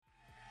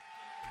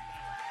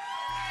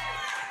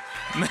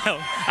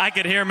I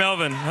could hear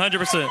Melvin,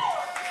 100%.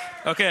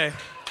 Okay.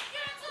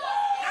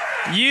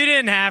 You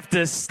didn't have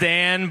to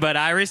stand, but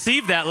I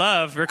received that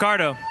love.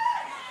 Ricardo.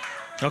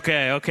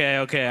 Okay.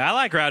 I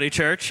like rowdy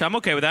church. I'm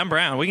okay with that. I'm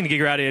brown. We can get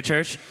rowdy at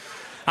church.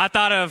 I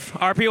thought of,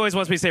 RP always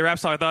wants me to say rap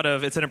song. I thought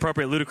of, it's an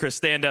inappropriate Ludacris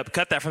stand up.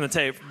 Cut that from the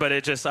tape. But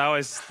I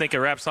always think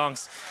of rap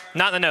songs,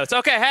 not in the notes.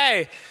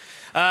 Okay,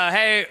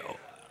 hey,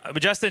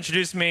 just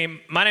introduced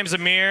me. My name's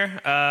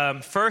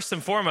Amir. First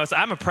and foremost,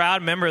 I'm a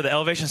proud member of the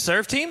Elevation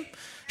Serve team.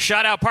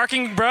 Shout out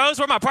Parking Bros.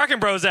 Where my Parking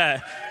Bros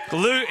at?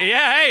 Luke,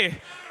 yeah,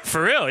 hey.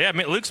 For real, yeah.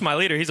 Luke's my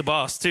leader. He's a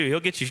boss, too. He'll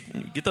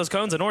get those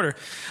cones in order.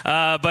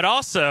 But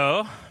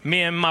also,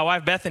 me and my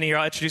wife, Bethany, here,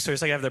 I'll introduce her.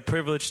 So I have the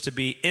privilege to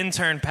be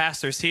intern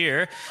pastors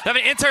here. We have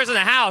interns in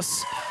the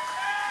house.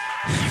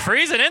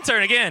 Freeze an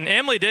intern again.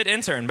 Emily did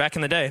intern back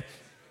in the day.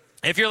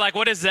 If you're like,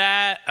 what is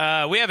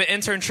that? We have an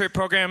internship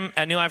program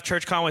at New Life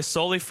Church Conway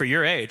solely for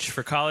your age,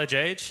 for college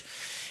age.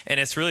 And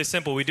it's really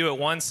simple. We do it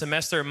one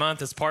semester a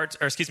month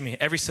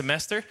every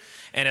semester.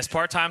 And it's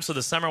part-time, so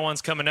the summer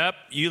one's coming up.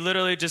 You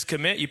literally just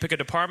commit. You pick a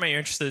department you're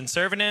interested in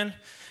serving in.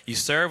 You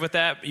serve with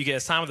that. You get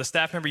assigned with a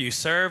staff member. You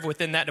serve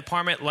within that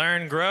department,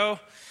 learn, grow.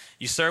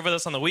 You serve with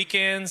us on the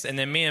weekends. And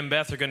then me and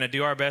Beth are going to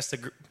do our best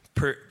to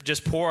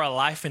just pour our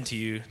life into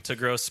you to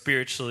grow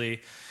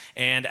spiritually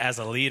and as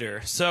a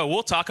leader. So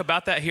we'll talk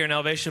about that here in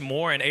Elevation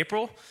more in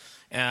April.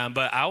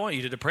 But I want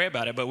you to pray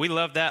about it. But we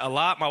love that a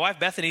lot. My wife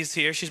Bethany's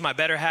here. She's my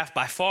better half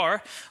by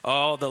far.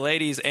 All the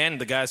ladies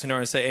and the guys who know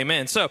her say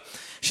amen. So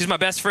she's my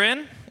best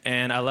friend,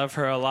 and I love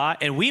her a lot.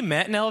 And we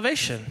met in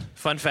Elevation.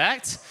 Fun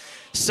fact.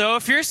 So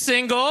if you're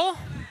single,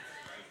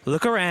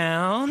 look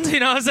around. You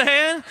know what I'm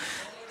saying?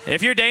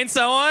 If you're dating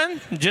someone,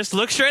 just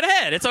look straight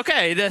ahead. It's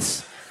okay.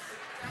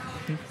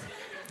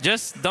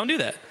 Just don't do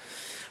that.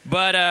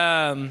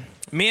 But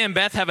me and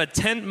Beth have a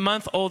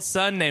 10-month-old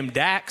son named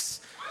Dax.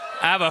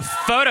 I have a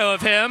photo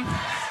of him.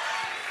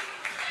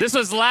 This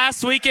was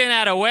last weekend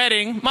at a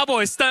wedding. My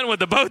boy's stunned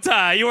with the bow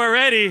tie. You were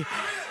ready.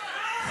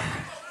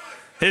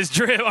 His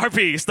drip,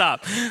 RP,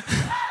 stop.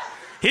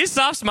 He's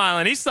soft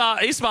smiling. He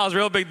smiles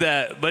real big,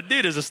 but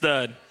dude is a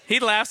stud. He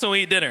laughs when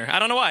we eat dinner. I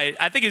don't know why.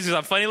 I think he's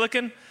just funny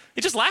looking.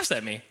 He just laughs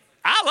at me.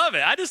 I love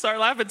it. I just start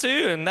laughing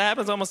too, and that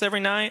happens almost every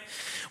night.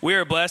 We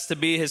are blessed to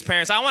be his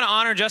parents. I want to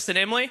honor Justin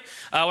and Emily.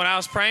 When I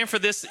was praying for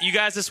you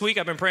guys this week,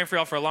 I've been praying for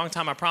y'all for a long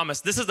time, I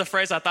promise. This is the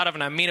phrase I thought of,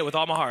 and I mean it with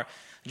all my heart.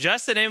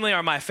 Justin and Emily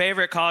are my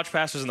favorite college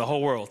pastors in the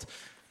whole world.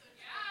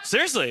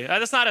 Seriously,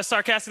 that's not a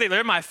sarcastic thing.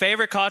 They're my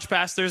favorite college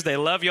pastors. They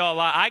love y'all a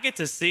lot. I get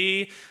to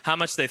see how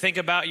much they think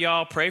about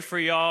y'all, pray for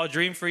y'all,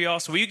 dream for y'all.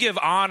 So will you give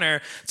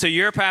honor to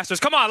your pastors?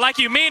 Come on, like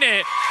you mean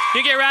it.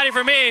 You get rowdy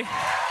for me.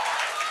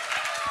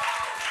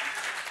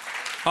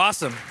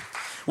 Awesome.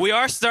 We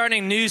are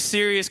starting a new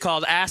series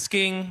called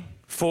Asking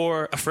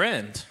for a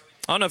Friend.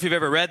 I don't know if you've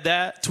ever read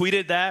that,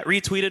 tweeted that,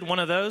 retweeted one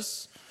of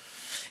those.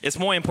 It's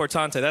muy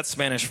importante. That's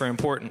Spanish for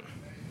important.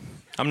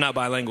 I'm not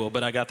bilingual,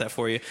 but I got that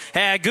for you.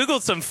 Hey, I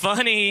Googled some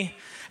funny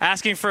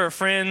asking for a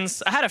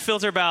friends. I had to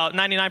filter about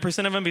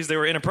 99% of them because they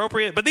were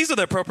inappropriate, but these are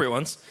the appropriate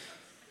ones.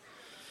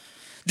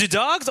 Do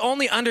dogs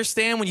only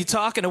understand when you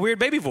talk in a weird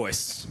baby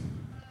voice?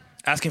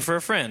 Asking for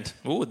a friend.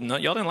 Ooh, no,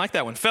 y'all didn't like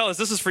that one. Fellas,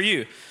 this is for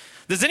you.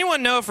 Does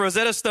anyone know if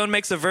Rosetta Stone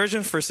makes a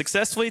version for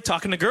successfully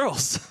talking to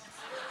girls?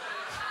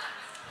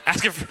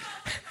 Asking for...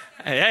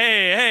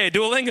 Hey,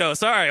 Duolingo.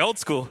 Sorry, old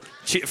school.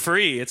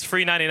 Free. It's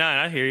free 99.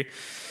 I hear you.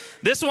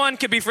 This one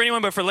could be for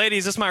anyone, but for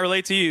ladies, this might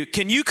relate to you.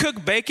 Can you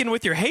cook bacon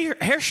with your hair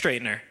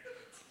straightener?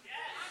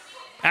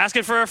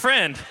 Asking for a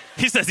friend.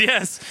 He says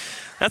yes.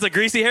 That's a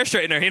greasy hair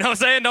straightener. You know what I'm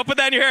saying? Don't put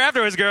that in your hair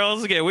afterwards, girls.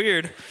 It'll get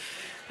weird.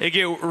 It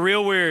get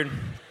real weird.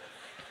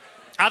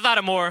 I thought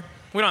of more.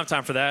 We don't have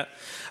time for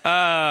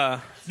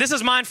that. This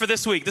is mine for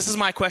this week. This is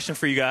my question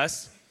for you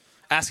guys.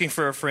 Asking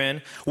for a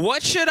friend.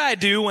 What should I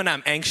do when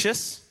I'm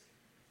anxious?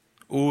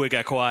 Ooh, it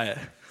got quiet.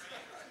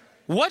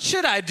 What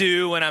should I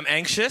do when I'm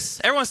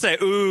anxious? Everyone say,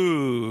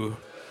 ooh.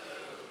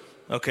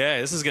 Okay,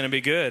 this is going to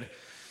be good.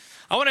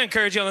 I want to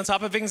encourage you on the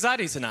topic of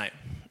anxiety tonight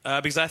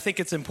because I think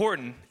it's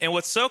important. And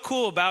what's so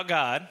cool about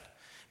God,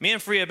 me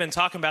and Free have been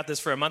talking about this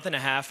for a month and a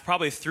half.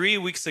 Probably 3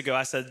 weeks ago,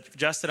 I said,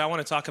 Justin, I want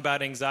to talk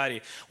about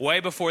anxiety. Way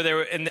before there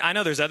were, and I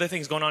know there's other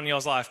things going on in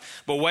y'all's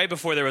life, but way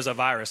before there was a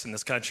virus in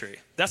this country.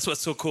 That's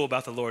what's so cool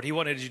about the Lord. He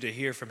wanted you to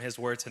hear from his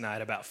word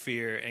tonight about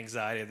fear,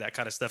 anxiety, that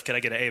kind of stuff. Can I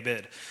get an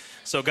amen?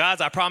 So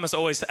God's, I promise,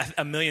 always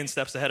a million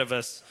steps ahead of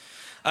us.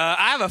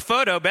 I have a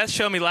photo Beth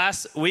showed me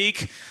last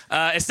week.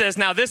 It says,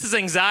 now this is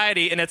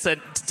anxiety, and it's a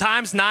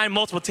 × 9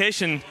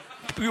 multiplication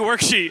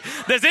worksheet.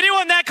 Does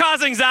anyone that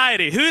cause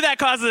anxiety? Who that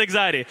causes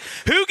anxiety?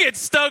 Who gets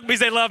stoked because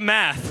they love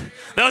math?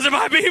 Those are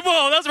my people.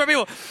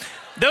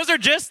 Those are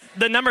just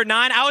the number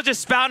 9. I was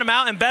just spouting them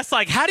out, and Beth's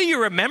like, how do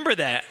you remember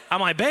that? I'm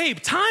like, babe,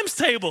 times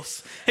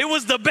tables. It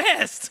was the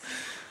best.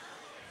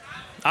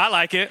 I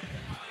like it.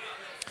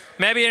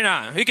 Maybe you're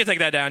not. You can take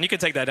that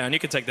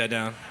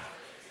down.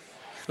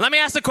 Let me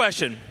ask a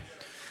question.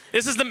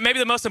 This is maybe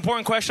the most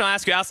important question I'll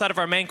ask you outside of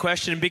our main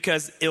question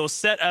because it will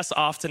set us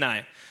off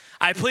tonight.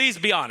 Please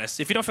be honest.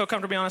 If you don't feel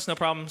comfortable being honest, no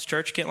problems.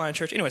 Church, can't lie in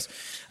church. Anyways,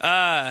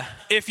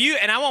 if you,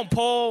 and I won't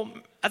poll,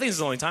 I think this is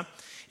the only time.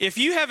 If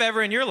you have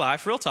ever in your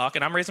life, real talk,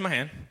 and I'm raising my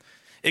hand,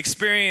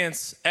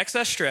 experience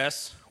excess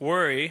stress,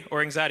 worry,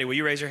 or anxiety, will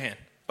you raise your hand?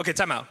 Okay,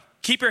 time out.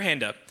 Keep your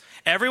hand up.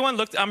 Everyone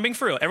look, I'm being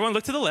for real. Everyone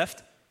look to the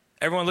left.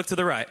 Everyone look to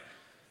the right.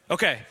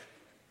 Okay,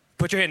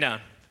 put your hand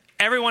down.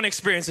 Everyone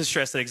experiences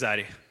stress and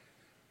anxiety.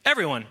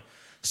 Everyone.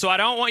 So I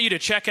don't want you to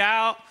check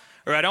out,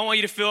 or I don't want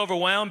you to feel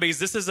overwhelmed, because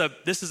this is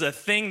a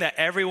thing that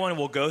everyone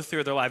will go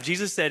through their life.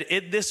 Jesus said,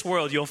 in this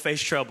world, you'll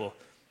face trouble.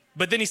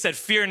 But then he said,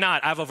 fear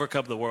not, I've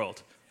overcome the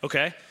world.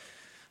 Okay?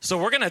 So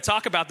we're going to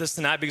talk about this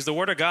tonight because the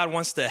Word of God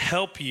wants to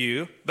help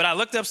you. But I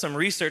looked up some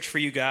research for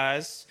you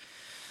guys.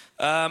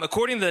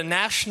 According to the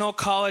National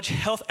College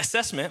Health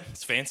Assessment,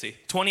 it's fancy,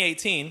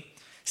 2018,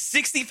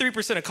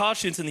 63% of college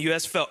students in the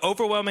U.S. felt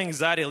overwhelming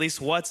anxiety at least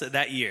once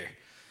that year.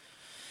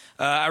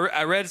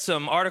 I read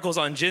some articles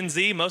on Gen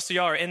Z. Most of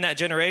y'all are in that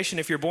generation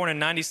if you're born in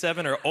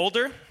 97 or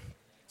older.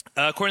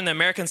 According to the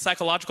American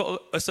Psychological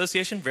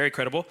Association, very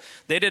credible,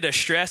 they did a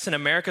Stress in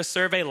America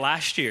survey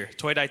last year,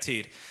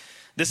 2019.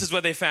 This is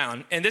what they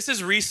found. And this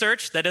is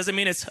research. That doesn't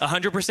mean it's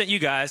 100% you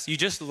guys. You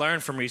just learn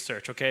from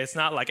research, okay? It's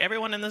not like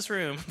everyone in this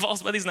room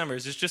falls by these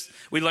numbers. It's just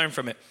we learn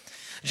from it.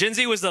 Gen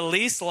Z was the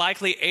least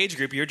likely age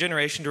group, your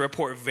generation, to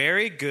report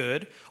very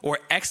good or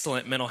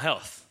excellent mental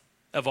health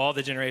of all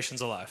the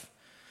generations alive.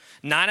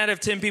 9 out of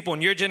 10 people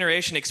in your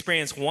generation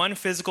experience one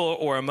physical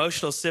or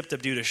emotional symptom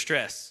due to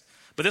stress.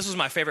 But this was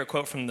my favorite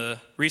quote from the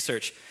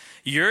research.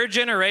 Your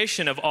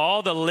generation of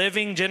all the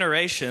living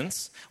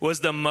generations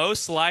was the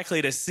most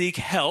likely to seek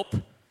help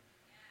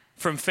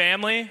from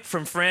family,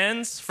 from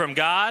friends, from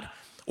God,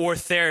 or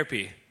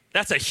therapy.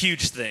 That's a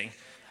huge thing.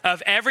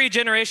 Of every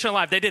generation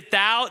alive,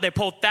 they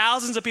polled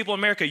thousands of people in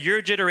America.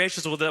 Your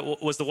generation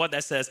was the one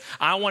that says,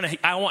 I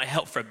want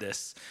help from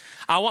this.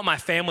 I want my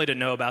family to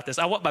know about this.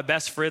 I want my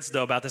best friends to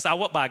know about this. I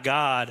want my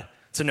God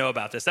to know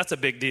about this. That's a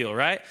big deal,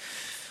 right?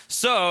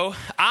 So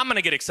I'm going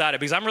to get excited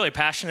because I'm really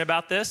passionate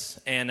about this.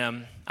 And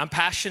I'm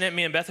passionate,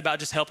 me and Beth, about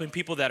just helping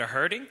people that are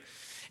hurting.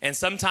 And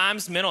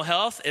sometimes mental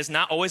health is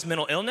not always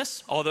mental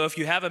illness. Although if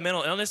you have a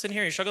mental illness in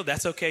here and you struggle,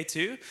 that's okay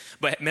too.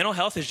 But mental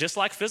health is just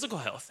like physical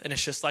health, and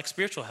it's just like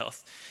spiritual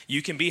health.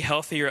 You can be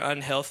healthy or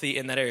unhealthy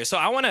in that area. So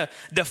I want to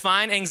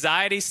define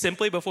anxiety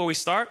simply before we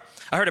start.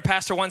 I heard a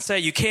pastor once say,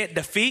 you can't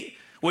defeat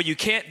what you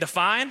can't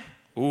define.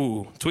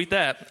 Ooh, tweet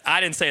that.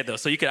 I didn't say it though,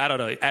 so you could, I don't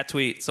know, at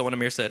tweet, someone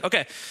Amir said.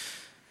 Okay.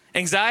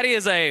 Anxiety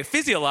is a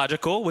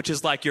physiological, which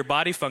is like your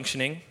body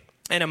functioning,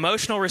 an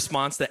emotional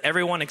response that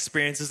everyone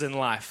experiences in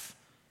life.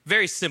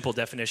 Very simple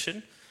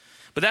definition,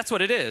 but that's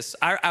what it is.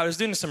 I was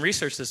doing some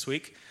research this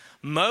week.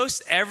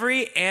 Most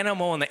every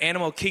animal in the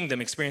animal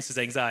kingdom experiences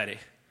anxiety.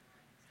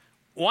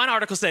 One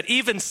article said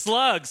even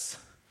slugs.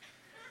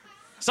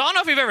 So I don't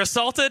know if you've ever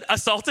assaulted.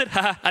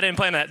 I didn't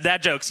plan that.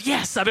 Dad jokes.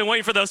 Yes, I've been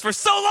waiting for those for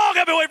so long.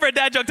 I've been waiting for a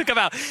dad joke to come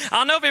out. I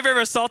don't know if you've ever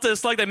assaulted a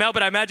slug. They melt,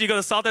 but I imagine you go to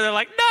assault it. They're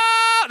like,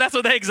 no! That's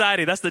what they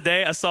anxiety. That's the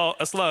day a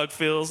slug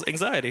feels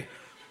anxiety.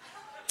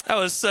 That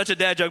was such a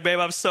dad joke, babe.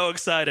 I'm so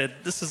excited.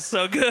 This is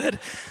so good.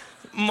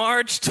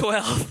 March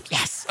 12th.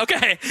 Yes.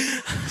 Okay.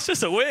 It's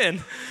just a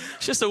win.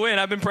 It's just a win.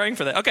 I've been praying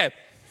for that. Okay.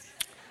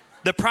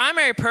 The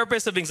primary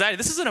purpose of anxiety,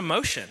 this is an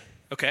emotion.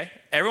 Okay?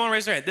 Everyone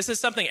raise their hand. This is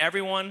something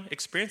everyone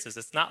experiences.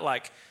 It's not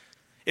like,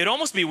 it'd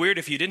almost be weird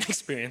if you didn't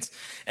experience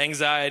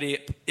anxiety.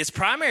 Its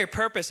primary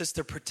purpose is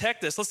to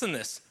protect us, listen to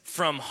this,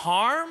 from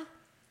harm,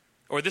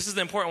 or this is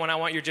the important one I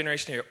want your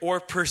generation to hear, or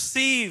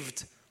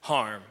perceived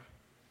harm.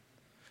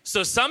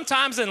 So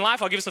sometimes in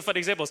life, I'll give you some funny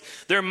examples.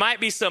 There might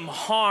be some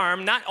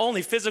harm, not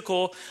only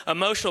physical,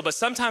 emotional, but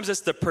sometimes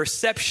it's the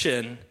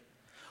perception.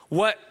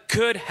 What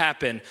could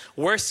happen?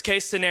 Worst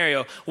case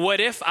scenario.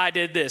 What if I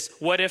did this?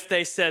 What if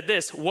they said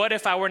this? What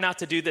if I were not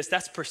to do this?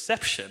 That's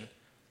perception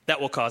that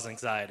will cause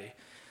anxiety.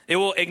 It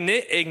will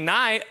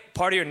ignite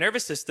part of your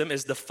nervous system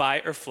is the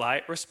fight or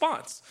flight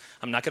response.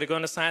 I'm not going to go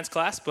into science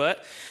class,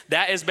 but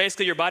that is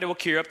basically your body will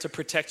gear up to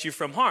protect you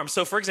from harm.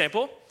 So for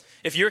example,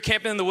 if you're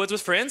camping in the woods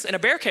with friends and a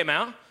bear came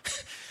out,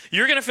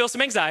 you're going to feel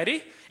some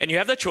anxiety and you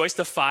have the choice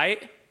to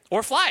fight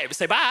or fly.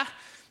 Say bye.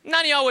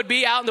 None of y'all would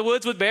be out in the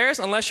woods with bears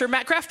unless you're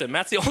Matt Crafton.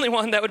 Matt's the only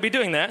one that would be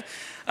doing that.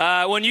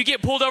 When you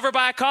get pulled over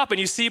by a cop and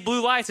you see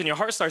blue lights and your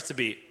heart starts to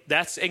beat,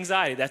 that's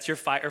anxiety. That's your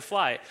fight or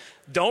flight.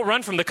 Don't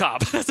run from the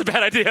cop. That's a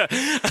bad idea.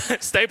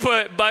 Stay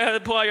put,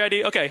 pull out your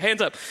ID. Okay,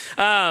 hands up.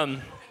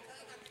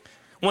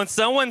 When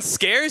someone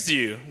scares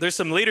you, there's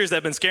some leaders that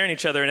have been scaring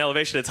each other in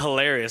Elevation. It's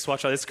hilarious.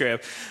 Watch on Instagram.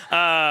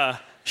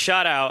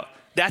 Shout out.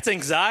 That's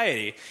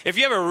anxiety. If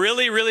you have a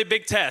really, really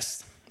big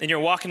test and you're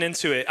walking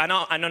into it, I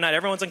know not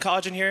everyone's in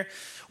college in here,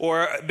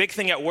 or a big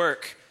thing at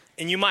work,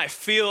 and you might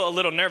feel a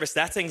little nervous.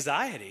 That's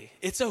anxiety.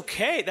 It's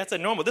okay. That's a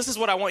normal. This is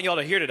what I want y'all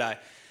to hear today.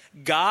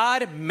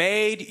 God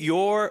made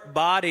your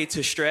body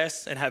to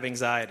stress and have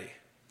anxiety.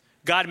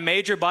 God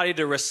made your body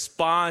to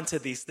respond to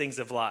these things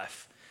of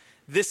life.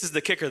 This is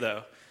the kicker,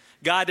 though.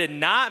 God did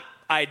not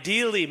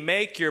ideally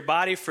make your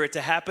body for it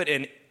to happen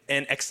in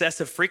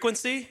excessive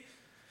frequency,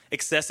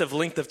 excessive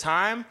length of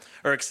time,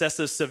 or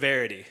excessive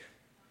severity.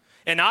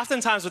 And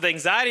oftentimes with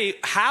anxiety,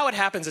 how it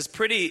happens is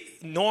pretty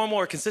normal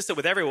or consistent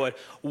with everyone.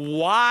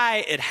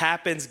 Why it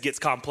happens gets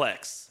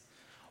complex.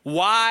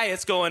 Why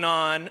it's going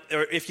on,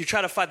 or if you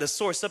try to find the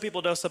source, some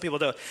people don't, some people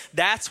don't.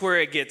 That's where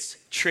it gets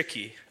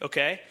tricky,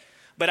 okay?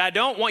 But I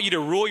don't want you to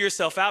rule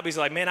yourself out because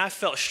like, man, I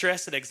felt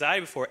stress and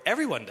anxiety before.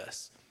 Everyone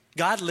does.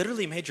 God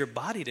literally made your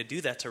body to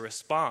do that, to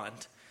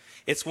respond.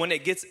 It's when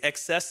it gets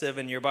excessive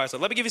in your body. So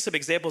let me give you some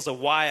examples of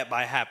why it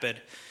might happen,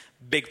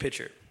 big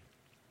picture.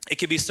 It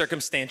could be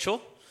circumstance you're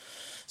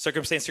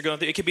going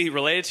through. It could be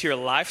related to your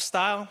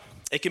lifestyle.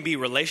 It can be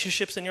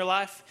relationships in your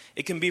life.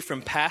 It can be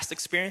from past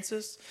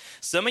experiences.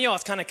 Some of y'all,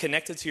 it's kind of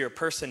connected to your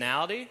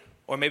personality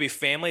or maybe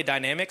family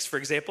dynamics, for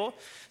example.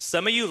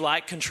 Some of you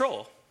like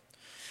control.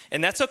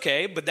 And that's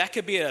okay, but that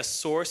could be a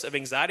source of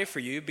anxiety for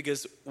you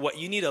because what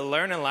you need to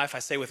learn in life, I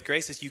say with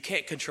grace, is you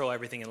can't control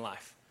everything in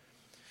life.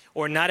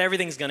 Or not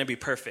everything's going to be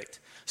perfect.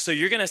 So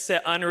you're going to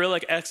set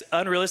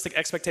unrealistic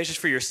expectations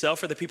for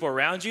yourself or the people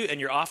around you, and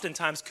you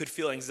oftentimes could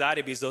feel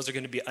anxiety because those are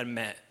going to be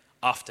unmet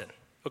often,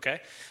 okay?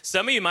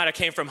 Some of you might have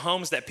came from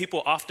homes that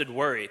people often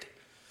worried.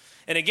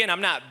 And again,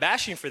 I'm not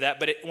bashing for that,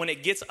 but when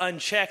it gets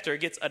unchecked or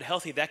it gets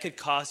unhealthy, that could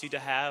cause you to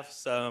have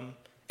some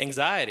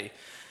anxiety.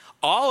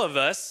 All of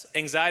us,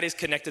 anxiety is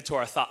connected to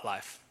our thought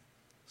life.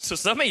 So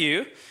some of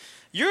you,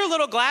 you're a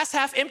little glass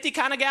half empty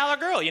kind of gal or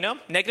girl, you know?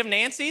 Negative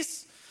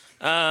Nancy's.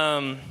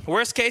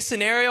 Worst case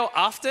scenario,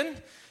 often,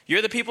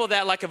 you're the people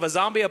that like if a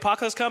zombie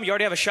apocalypse comes, you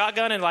already have a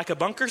shotgun in like a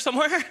bunker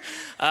somewhere.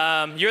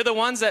 You're the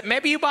ones that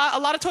maybe you bought a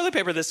lot of toilet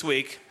paper this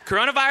week.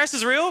 Coronavirus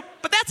is real,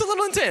 but that's a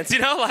little intense, you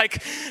know?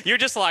 Like, you're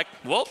just like,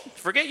 well,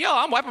 forget y'all,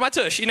 I'm wiping my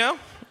tush, you know?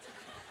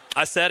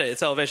 I said it,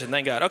 it's elevation,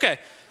 thank God. Okay,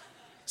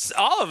 so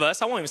all of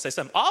us, I won't even say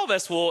some, all of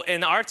us will,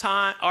 in our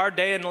time, our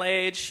day and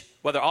age,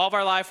 whether all of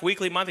our life,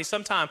 weekly, monthly,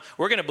 sometime,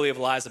 we're gonna believe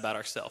lies about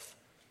ourselves,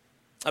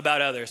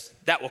 about others.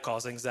 That will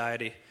cause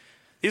anxiety.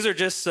 These are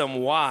just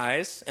some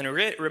whys. And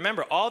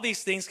remember, all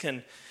these things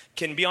can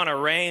be on a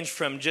range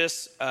from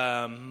just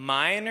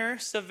minor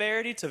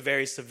severity to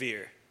very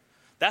severe.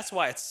 That's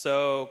why it's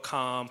so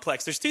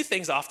complex. There's two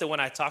things often when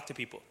I talk to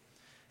people.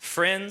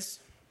 Friends,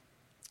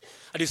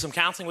 I do some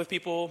counseling with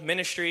people,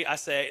 ministry.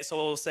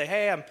 We'll say,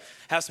 hey, I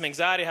have some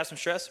anxiety, I have some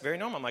stress. Very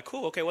normal. I'm like,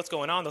 cool, okay, what's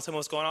going on? They'll tell me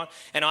what's going on.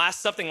 And I'll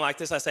ask something like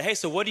this. I say, hey,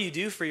 so what do you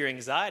do for your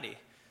anxiety?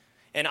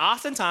 And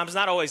oftentimes,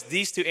 not always,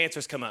 these two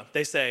answers come up.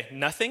 They say,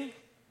 nothing.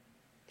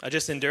 I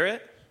just endure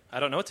it. I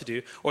don't know what to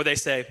do. Or they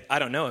say, I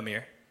don't know,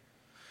 Amir.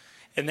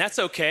 And that's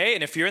okay.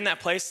 And if you're in that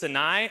place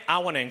tonight, I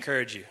want to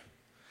encourage you.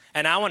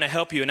 And I want to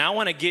help you. And I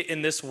want to get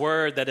in this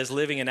word that is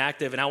living and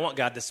active. And I want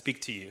God to speak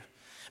to you.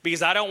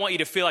 Because I don't want you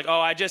to feel like, oh,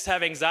 I just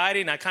have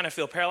anxiety and I kind of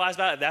feel paralyzed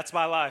about it. That's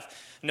my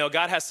life. No,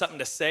 God has something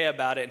to say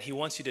about it. And he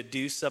wants you to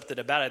do something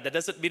about it. That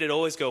doesn't mean it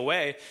always go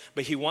away.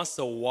 But he wants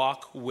to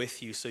walk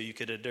with you so you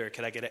could endure.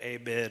 Can I get an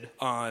amen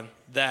on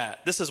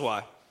that? This is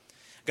why.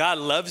 God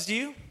loves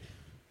you.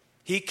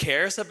 He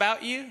cares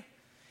about you.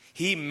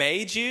 He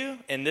made you,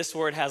 and this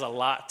word has a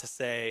lot to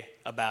say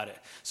about it.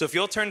 So if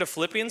you'll turn to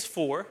Philippians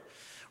 4,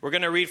 we're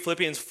going to read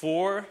Philippians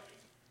 4,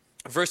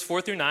 verse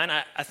 4 through 9.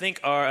 I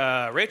think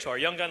Rachel, our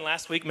young gun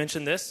last week,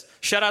 mentioned this.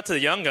 Shout out to the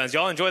young guns.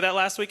 Y'all enjoy that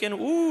last weekend?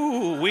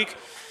 Ooh, week.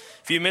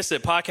 If you missed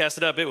it, podcast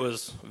it up. It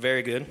was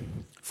very good.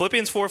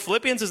 Philippians 4.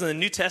 Philippians is in the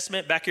New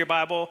Testament, back of your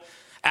Bible,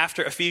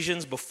 after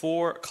Ephesians,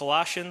 before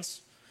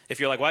Colossians. If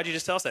you're like, why'd you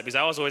just tell us that? Because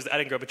I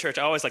didn't grow up in church.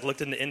 I always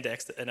looked in the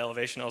index in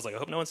Elevation. I was like, I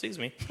hope no one sees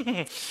me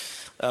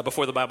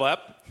before the Bible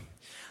app.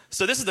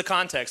 So this is the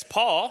context.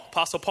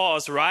 Apostle Paul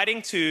is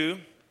writing to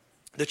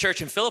the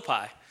church in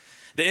Philippi.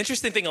 The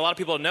interesting thing a lot of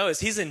people don't know is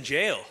he's in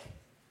jail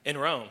in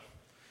Rome.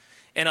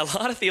 And a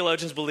lot of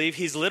theologians believe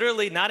he's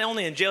literally not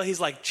only in jail, he's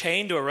like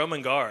chained to a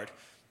Roman guard.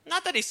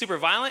 Not that he's super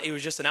violent. He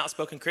was just an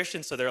outspoken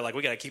Christian. So they're like,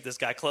 we got to keep this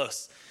guy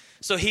close.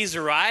 So he's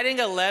writing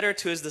a letter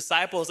to his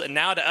disciples and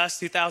now to us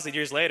 2,000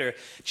 years later,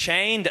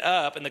 chained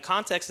up. And the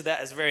context of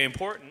that is very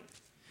important.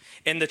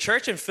 And the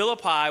church in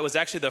Philippi was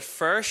actually the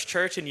first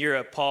church in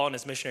Europe Paul and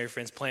his missionary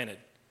friends planted.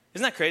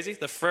 Isn't that crazy?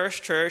 The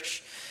first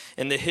church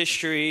in the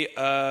history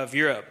of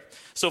Europe.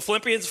 So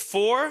Philippians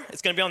 4,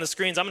 it's going to be on the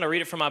screens. I'm going to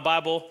read it from my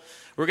Bible.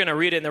 We're going to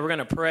read it and then we're going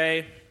to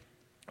pray.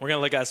 We're going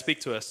to let God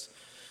speak to us.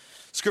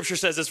 Scripture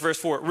says this, verse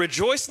 4,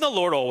 rejoice in the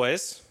Lord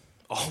always.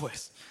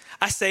 Always.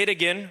 I say it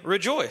again,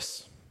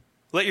 rejoice.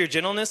 Let your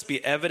gentleness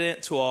be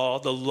evident to all.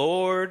 The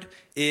Lord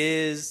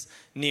is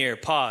near.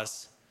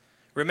 Pause.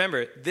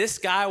 Remember, this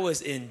guy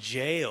was in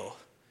jail.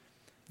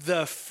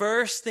 The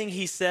first thing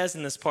he says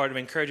in this part of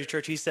Encouraging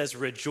Church, he says,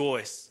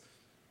 rejoice.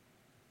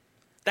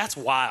 That's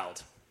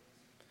wild.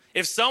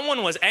 If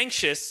someone was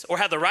anxious or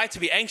had the right to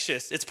be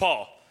anxious, it's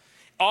Paul.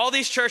 All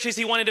these churches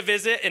he wanted to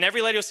visit, and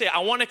every lady will say, I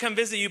want to come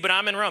visit you, but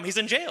I'm in Rome. He's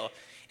in jail.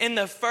 And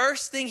the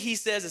first thing he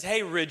says is,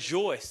 hey,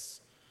 rejoice.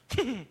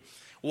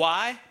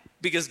 Why?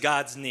 Because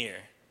God's near.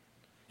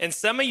 And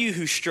some of you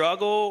who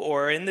struggle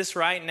or are in this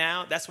right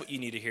now, that's what you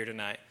need to hear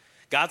tonight.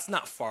 God's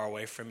not far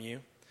away from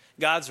you.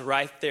 God's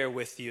right there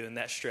with you in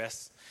that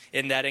stress,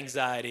 in that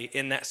anxiety,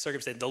 in that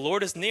circumstance. The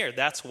Lord is near.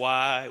 That's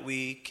why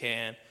we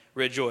can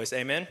rejoice.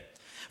 Amen?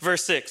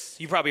 Verse 6.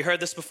 You probably heard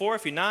this before.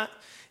 If you're not,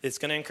 It's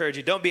going to encourage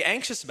you. Don't be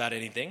anxious about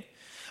anything,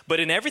 but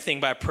in everything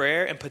by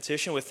prayer and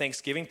petition with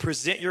thanksgiving,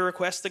 present your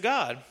requests to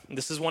God. And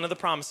this is one of the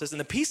promises. And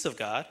the peace of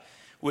God,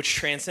 which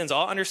transcends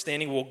all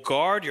understanding, will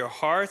guard your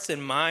hearts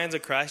and minds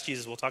in Christ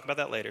Jesus. We'll talk about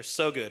that later.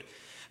 So good.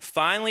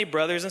 Finally,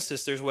 brothers and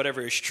sisters,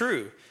 whatever is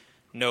true,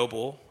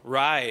 noble,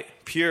 right,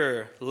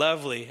 pure,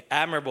 lovely,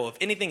 admirable, if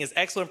anything is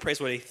excellent,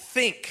 praiseworthy,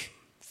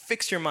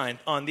 fix your mind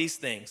on these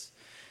things.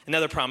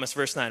 Another promise,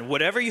 verse 9,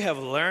 whatever you have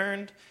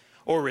learned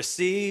or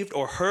received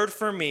or heard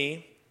from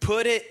me,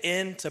 put it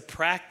into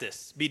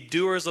practice. Be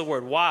doers of the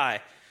word.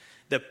 Why?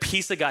 The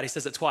peace of God, he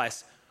says it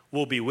twice,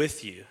 will be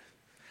with you.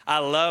 I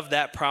love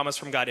that promise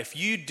from God. If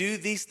you do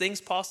these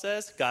things, Paul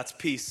says, God's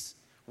peace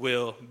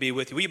will be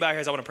with you. Will you bow your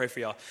heads? I want to pray for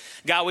y'all.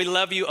 God, we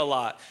love you a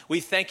lot. We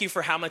thank you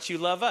for how much you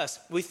love us.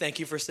 We thank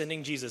you for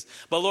sending Jesus.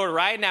 But Lord,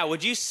 right now,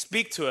 would you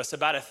speak to us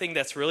about a thing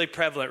that's really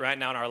prevalent right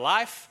now in our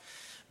life?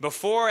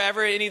 Before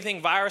ever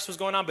anything virus was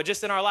going on, but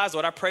just in our lives,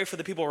 Lord, I pray for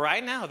the people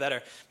right now that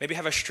are maybe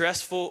have a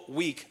stressful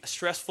week, a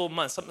stressful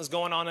month, something's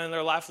going on in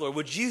their life, Lord.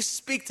 Would you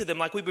speak to them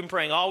like we've been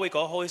praying all week,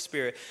 oh Holy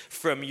Spirit,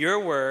 from your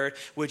word?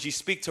 Would you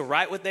speak to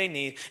right what they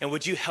need? And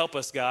would you help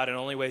us, God, in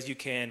only ways you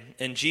can?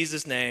 In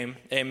Jesus' name,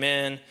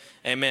 amen,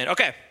 amen.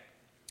 Okay,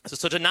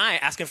 so tonight,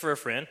 asking for a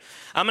friend,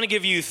 I'm going to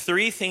give you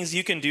 3 things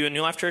you can do in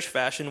New Life Church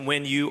fashion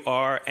when you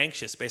are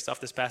anxious based off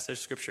this passage of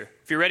Scripture.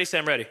 If you're ready, say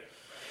I'm ready.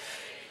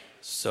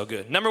 So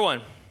good. Number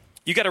 1.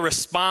 You got to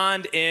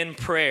respond in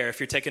prayer if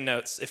you're taking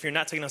notes. If you're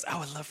not taking notes, I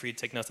would love for you to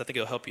take notes. I think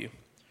it'll help you.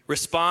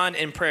 Respond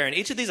in prayer. And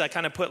each of these I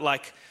kind of put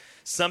like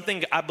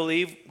something I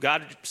believe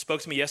God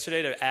spoke to me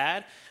yesterday to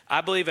add.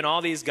 I believe in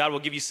all these, God will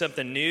give you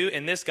something new.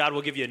 In this, God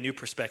will give you a new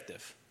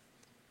perspective.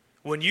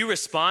 When you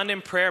respond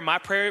in prayer, my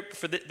prayer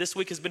for this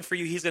week has been for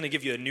you, he's going to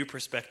give you a new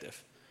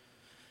perspective.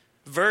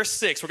 Verse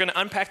 6, we're going to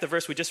unpack the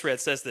verse we just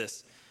read, says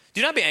this.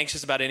 Do not be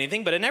anxious about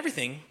anything, but in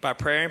everything, by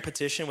prayer and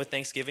petition with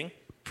thanksgiving,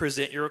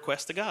 present your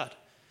request to God.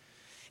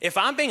 If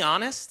I'm being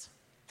honest,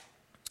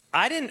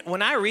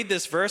 when I read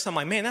this verse, I'm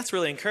like, man, that's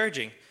really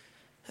encouraging.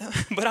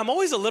 But I'm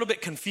always a little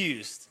bit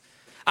confused.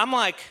 I'm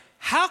like,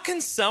 how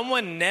can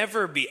someone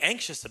never be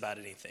anxious about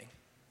anything?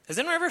 Has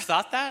anyone ever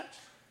thought that?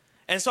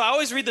 And so I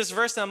always read this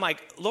verse and I'm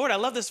like, Lord, I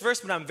love this verse,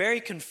 but I'm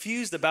very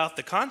confused about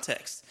the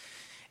context.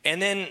 And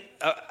then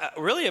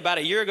really about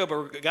a year ago,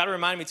 but God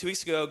reminded me 2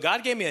 weeks ago,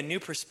 God gave me a new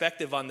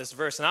perspective on this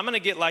verse. And I'm going to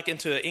get like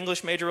into an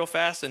English major real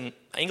fast. And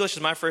English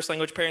is my first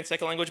language, parent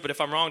second language. But if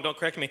I'm wrong, don't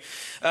correct me.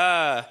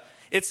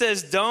 It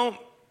says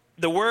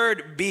the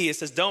word be, it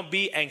says don't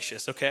be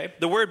anxious, okay?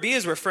 The word be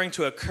is referring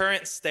to a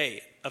current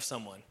state of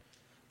someone.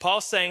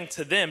 Paul's saying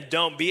to them,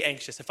 don't be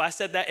anxious. If I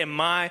said that in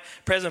my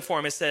present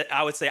form,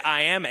 I would say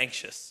I am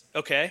anxious,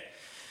 okay?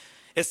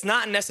 It's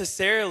not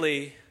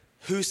necessarily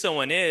who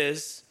someone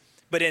is,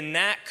 but in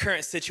that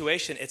current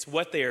situation, it's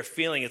what they are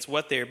feeling, it's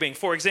what they are being.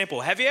 For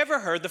example, have you ever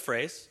heard the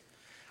phrase,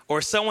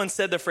 or someone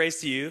said the phrase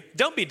to you,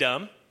 don't be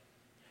dumb?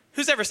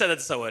 Who's ever said that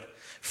to someone?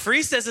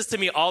 Free says this to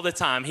me all the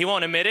time. He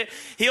won't admit it.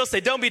 He'll say,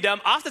 don't be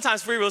dumb.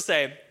 Oftentimes, Free will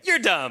say, you're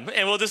dumb.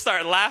 And we'll just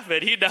start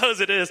laughing. He knows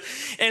it is.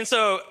 And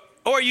so,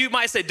 or you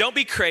might say, don't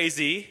be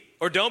crazy,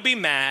 or don't be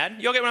mad.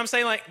 You'll get what I'm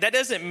saying? Like, that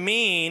doesn't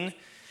mean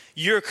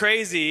you're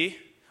crazy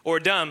or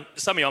dumb.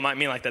 Some of y'all might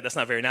mean like that. That's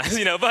not very nice,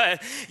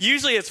 but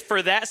usually it's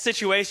for that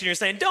situation you're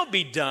saying, don't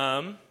be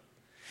dumb.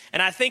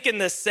 And I think in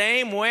the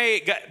same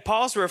way,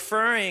 Paul's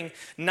referring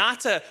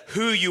not to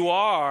who you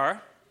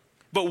are,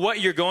 but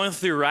what you're going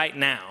through right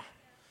now.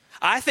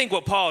 I think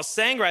what Paul is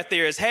saying right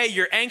there is, hey,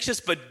 you're anxious,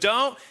 but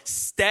don't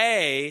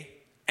stay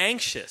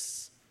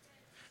anxious.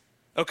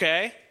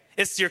 Okay?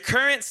 It's your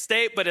current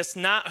state, but it's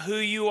not who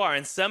you are.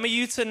 And some of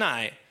you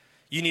tonight,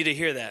 you need to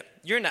hear that.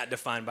 You're not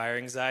defined by your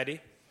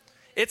anxiety.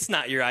 It's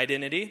not your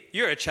identity.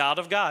 You're a child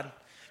of God.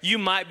 You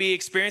might be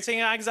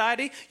experiencing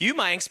anxiety. You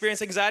might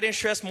experience anxiety and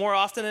stress more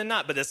often than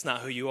not, but that's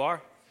not who you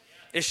are.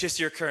 It's just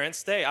your current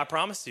state, I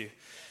promise you.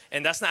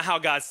 And that's not how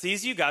God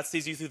sees you. God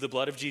sees you through the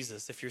blood of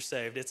Jesus if you're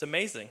saved. It's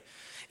amazing.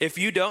 If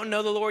you don't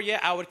know the Lord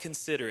yet, I would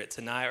consider it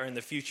tonight or in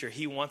the future.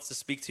 He wants to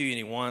speak to you and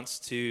he wants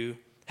to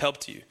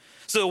help you.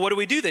 So what do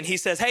we do then? He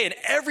says, hey, in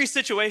every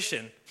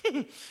situation,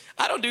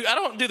 I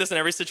don't do this in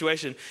every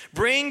situation.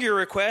 Bring your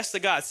requests to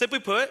God. Simply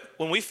put,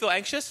 when we feel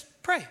anxious,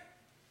 pray.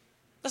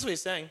 That's what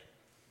he's saying.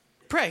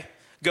 Pray.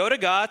 Go to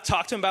God,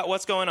 talk to him about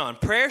what's going on.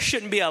 Prayer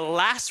shouldn't be a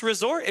last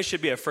resort. It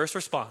should be a first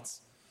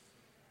response.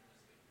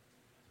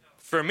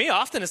 For me,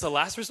 often it's a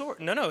last resort.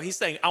 No, he's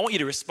saying, I want you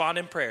to respond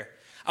in prayer.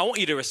 I want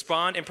you to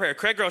respond in prayer.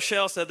 Craig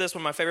Rochelle said this,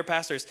 one of my favorite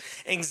pastors.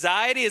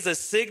 Anxiety is a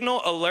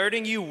signal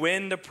alerting you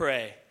when to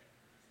pray.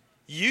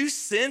 You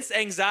sense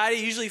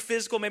anxiety, usually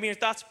physical, maybe in your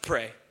thoughts,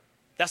 pray.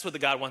 That's what the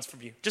God wants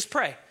from you. Just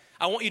pray.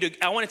 I want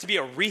it to be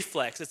a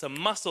reflex. It's a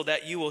muscle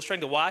that you will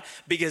strengthen. Why?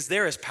 Because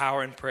there is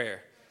power in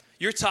prayer.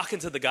 You're talking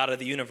to the God of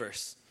the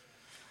universe.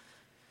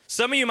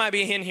 Some of you might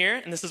be in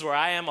here, and this is where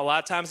I am a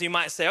lot of times. You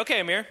might say,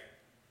 okay, Amir,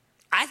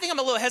 I think I'm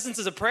a little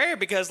hesitant to prayer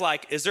because,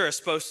 like, is there a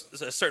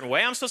certain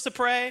way I'm supposed to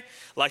pray?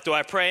 Like, do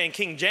I pray in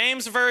King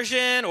James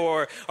Version,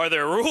 or are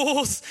there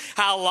rules?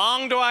 How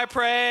long do I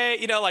pray?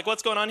 You know, like,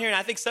 what's going on here? And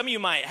I think some of you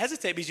might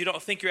hesitate because you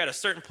don't think you're at a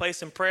certain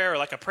place in prayer, or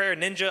like a prayer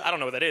ninja. I don't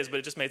know what that is, but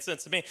it just made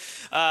sense to me.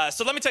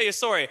 So let me tell you a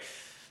story.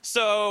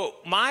 So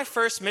my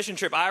first mission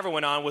trip I ever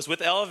went on was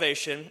with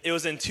Elevation. It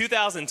was in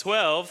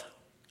 2012.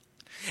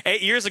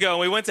 8 years ago, and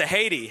we went to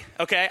Haiti,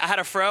 okay? I had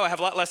a fro. I have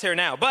a lot less hair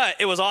now, but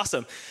it was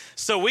awesome.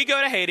 So we go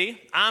to Haiti.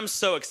 I'm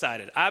so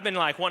excited. I've been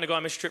like wanting to go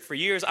on a mission trip for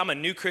years. I'm a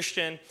new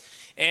Christian.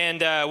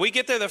 And we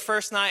get there the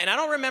first night, and I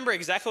don't remember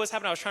exactly what's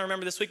happened. I was trying to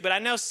remember this week, but I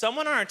know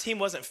someone on our team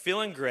wasn't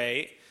feeling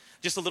great,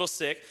 just a little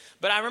sick.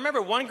 But I remember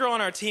one girl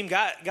on our team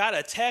got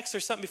a text or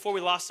something before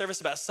we lost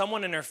service about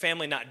someone in her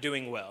family not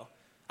doing well.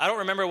 I don't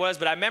remember what it was,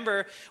 but I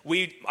remember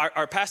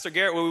our Pastor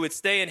Garrett, where we would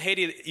stay in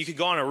Haiti, you could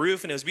go on a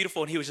roof, and it was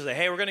beautiful, and he was just like,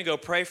 hey, we're going to go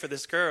pray for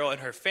this girl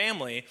and her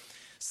family.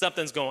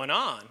 Something's going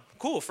on.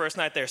 Cool, first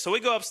night there. So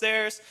we go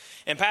upstairs,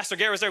 and Pastor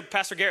Garrett was there.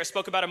 Pastor Garrett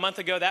spoke about a month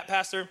ago, that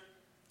pastor.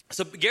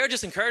 So Garrett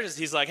just encourages,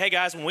 he's like, hey,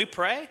 guys, when we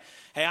pray,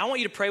 hey, I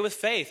want you to pray with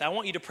faith. I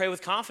want you to pray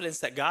with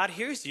confidence that God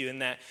hears you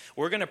and that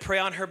we're going to pray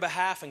on her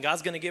behalf and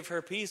God's going to give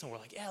her peace. And we're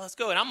like, yeah, let's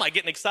go. And I'm like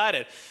getting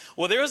excited.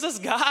 Well, there was this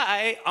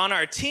guy on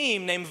our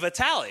team named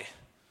Vitaly.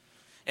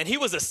 And he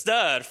was a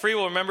stud. Free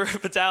will remember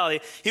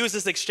Vitaly. He was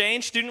this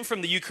exchange student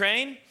from the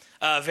Ukraine,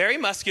 very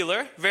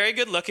muscular, very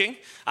good looking.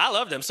 I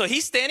loved him. So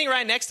he's standing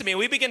right next to me, and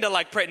we begin to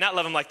like pray. Not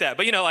love him like that,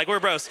 but you know, like we're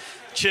bros.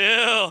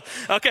 Chill.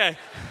 Okay.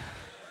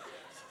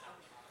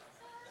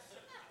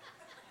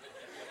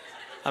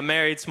 I'm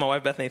married to my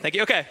wife, Bethany. Thank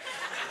you. Okay.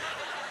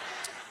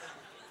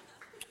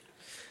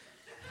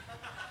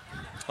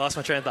 I lost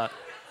my train of thought.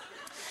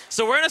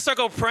 So we're in a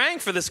circle praying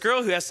for this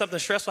girl who has something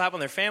stressful happen in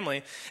their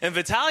family, and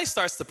Vitaly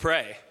starts to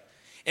pray.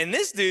 And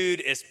this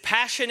dude is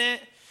passionate,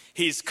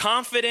 he's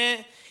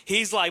confident,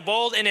 he's like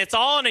bold, and it's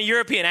all in a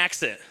European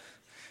accent.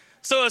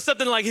 So it's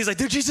something like, he's like,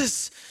 dear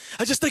Jesus,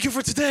 I just thank you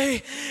for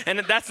today. And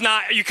that's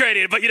not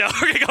Ukrainian, but you know,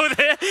 we're gonna go with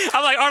it.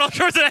 I'm like, Arnold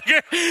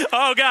Schwarzenegger,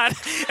 oh God.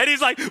 And he's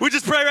like, we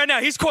just pray right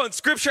now. He's quoting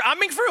scripture. I'm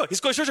being for real. He's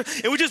quoting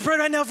scripture. And we just pray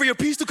right now for your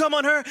peace to come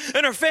on her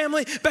and her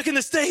family back in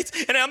the States.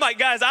 And I'm like,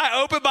 guys,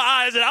 I opened my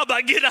eyes and I'm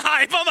like getting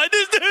hype. I'm like,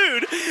 this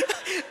dude.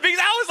 Because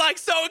I was like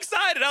so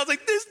excited. I was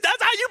like,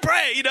 that's how you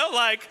pray, you know,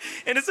 like,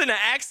 and it's in an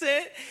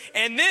accent.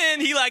 And then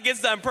he like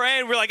gets done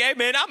praying. We're like, hey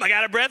man, I'm like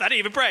out of breath. I didn't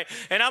even pray.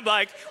 And I'm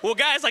like, well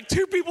guys, like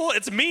two people,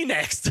 it's me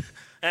next.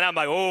 And I'm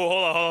like, oh,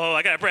 hold on.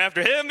 I got to pray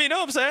after him. You know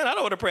what I'm saying? I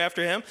don't want to pray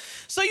after him.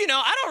 So, you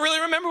know, I don't really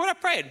remember what I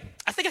prayed.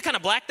 I think I kind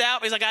of blacked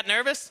out because I got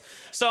nervous.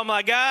 So I'm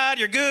like, God,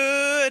 you're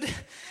good.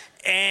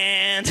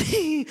 And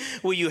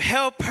will you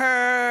help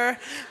her?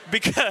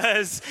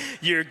 Because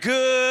you're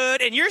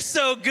good. And you're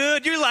so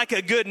good. You're like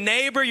a good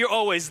neighbor. You're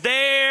always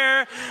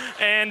there.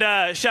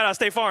 And shout out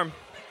State Farm.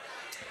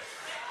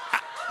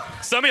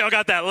 Some of y'all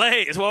got that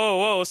late.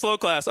 Whoa, slow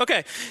class.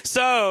 Okay,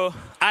 so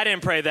I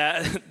didn't pray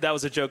that. That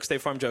was a joke,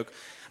 State Farm joke.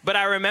 But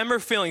I remember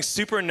feeling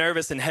super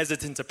nervous and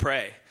hesitant to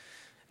pray.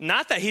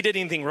 Not that he did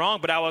anything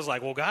wrong, but I was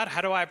like, well, God, how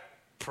do I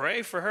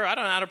pray for her? I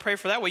don't know how to pray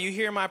for that. Will you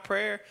hear my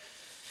prayer?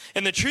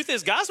 And the truth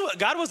is, God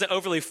wasn't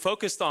overly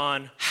focused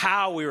on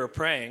how we were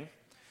praying.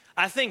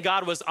 I think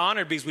God was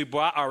honored because we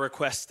brought our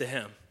requests to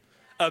him.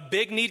 A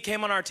big need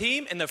came on our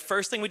team, and the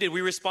first thing we did, we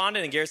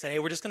responded, and Garrett said, hey,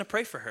 we're just going to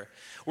pray for her.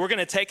 We're going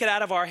to take it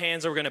out of our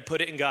hands, and we're going to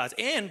put it in God's.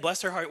 And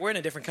bless her heart, we're in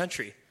a different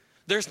country.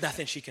 There's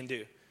nothing she can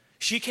do.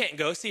 She can't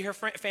go see her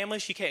family.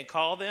 She can't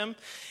call them.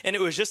 And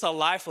it was just a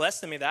life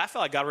lesson to me that I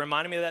felt like God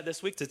reminded me of that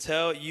this week to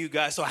tell you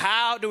guys. So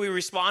how do we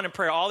respond in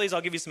prayer? All these, I'll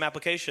give you some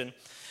application.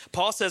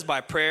 Paul says by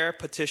prayer,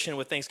 petition,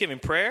 with thanksgiving.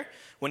 Prayer,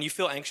 when you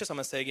feel anxious, I'm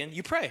going to say again,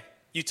 you pray.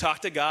 You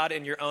talk to God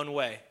in your own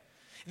way.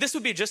 This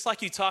would be just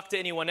like you talk to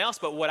anyone else,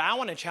 but what I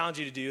want to challenge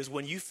you to do is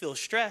when you feel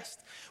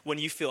stressed, when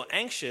you feel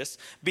anxious,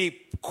 be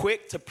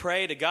quick to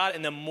pray to God.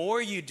 And the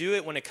more you do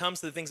it when it comes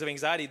to the things of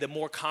anxiety, the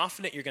more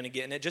confident you're going to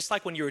get in it. Just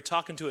like when you were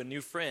talking to a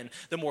new friend,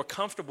 the more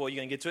comfortable you're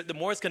going to get to it, the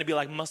more it's going to be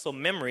like muscle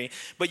memory,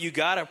 but you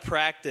got to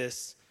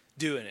practice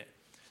doing it.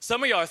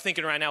 Some of y'all are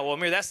thinking right now, well,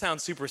 Amir, that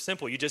sounds super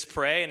simple. You just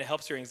pray and it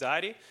helps your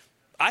anxiety.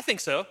 I think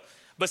so.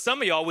 But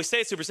some of y'all, we say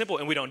it's super simple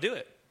and we don't do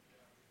it.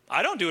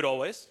 I don't do it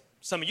always.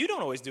 Some of you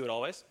don't always do it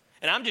always.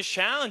 And I'm just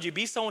challenging you,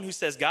 be someone who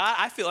says, God,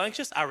 I feel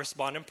anxious, I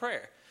respond in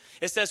prayer.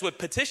 It says with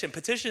petition.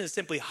 Petition is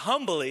simply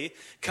humbly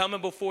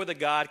coming before the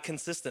God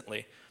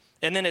consistently.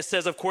 And then it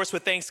says, of course,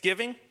 with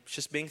thanksgiving, it's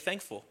just being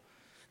thankful.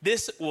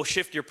 This will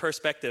shift your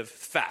perspective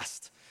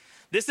fast.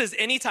 This is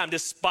anytime,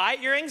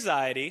 despite your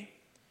anxiety,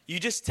 you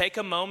just take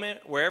a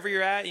moment wherever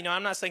you're at. You know,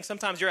 I'm not saying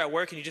sometimes you're at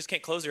work and you just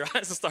can't close your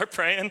eyes and start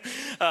praying.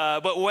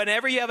 But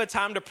whenever you have a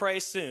time to pray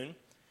soon,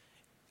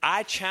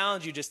 I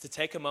challenge you just to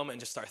take a moment and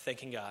just start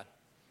thanking God.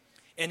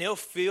 And it'll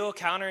feel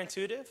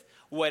counterintuitive,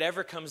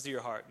 whatever comes to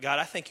your heart. God,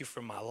 I thank you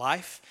for my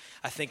life.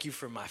 I thank you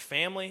for my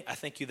family. I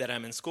thank you that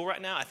I'm in school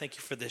right now. I thank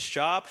you for this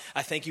job.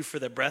 I thank you for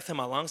the breath in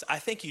my lungs. I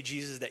thank you,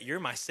 Jesus, that you're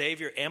my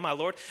Savior and my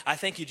Lord. I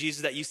thank you,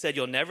 Jesus, that you said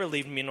you'll never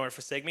leave me nor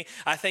forsake me.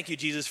 I thank you,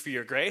 Jesus, for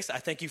your grace. I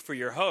thank you for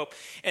your hope.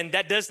 And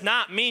that does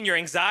not mean your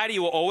anxiety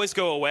will always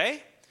go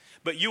away.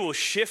 but you will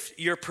shift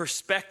your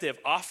perspective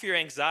off your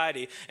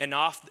anxiety and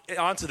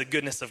onto the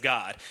goodness of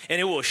God.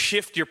 And it will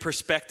shift your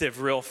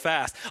perspective real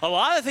fast. A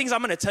lot of the things I'm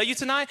going to tell you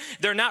tonight,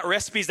 they're not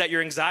recipes that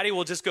your anxiety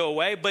will just go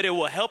away, but it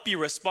will help you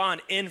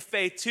respond in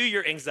faith to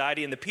your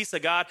anxiety, and the peace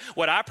of God,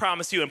 what I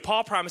promise you and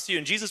Paul promised you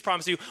and Jesus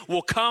promised you,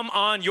 will come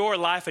on your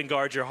life and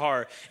guard your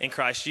heart in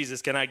Christ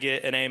Jesus. Can I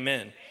get an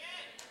amen?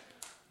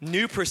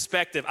 New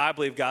perspective, I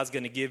believe God's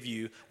going to give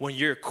you when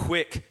you're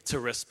quick to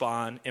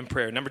respond in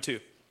prayer. Number two,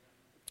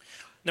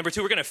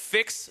 we're going to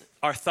fix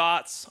our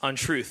thoughts on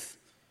truth,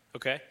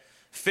 okay?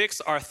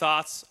 Fix our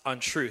thoughts on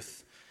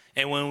truth.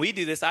 And when we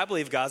do this, I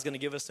believe God's going to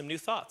give us some new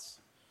thoughts.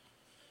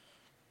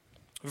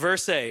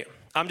 Verse 8,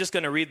 I'm just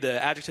going to read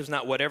the adjectives,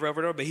 not whatever over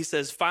and over, but he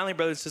says, finally,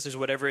 brothers and sisters,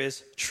 whatever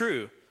is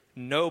true,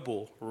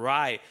 noble,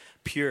 right,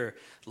 pure,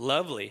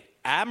 lovely,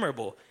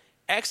 admirable,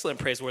 excellent,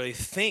 praiseworthy,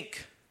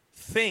 think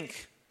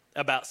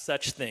about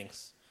such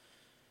things.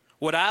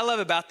 What I love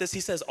about this,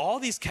 he says all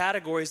these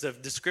categories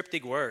of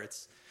descriptive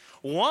words.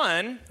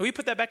 One, will you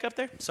put that back up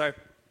there? Sorry.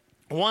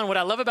 One, what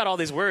I love about all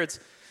these words,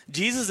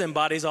 Jesus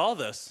embodies all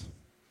those.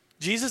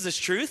 Jesus is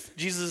truth.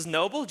 Jesus is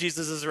noble.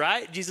 Jesus is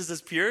right. Jesus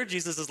is pure.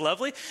 Jesus is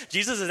lovely.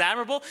 Jesus is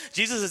admirable.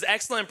 Jesus is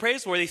excellent and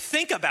praiseworthy.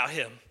 Think about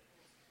him.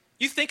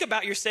 You think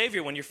about your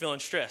Savior when you're feeling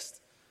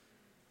stressed.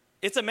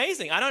 It's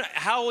amazing.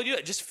 How will you do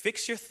it? Just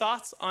fix your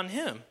thoughts on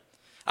him.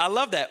 I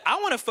love that.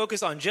 I want to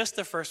focus on just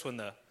the first one,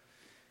 though.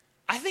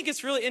 I think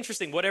it's really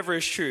interesting, whatever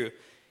is true.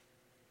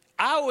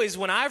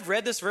 When I've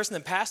read this verse in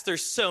the past,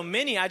 there's so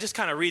many, I just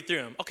kind of read through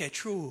them. Okay,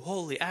 true,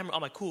 holy, admirable.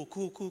 I'm like,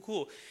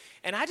 cool.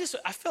 And I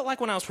felt like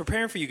when I was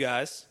preparing for you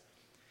guys,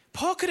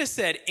 Paul could have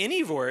said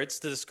any words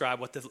to describe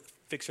what to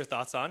fix your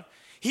thoughts on.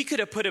 He could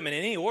have put them in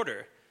any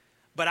order.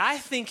 But I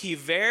think he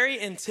very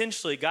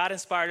intentionally, God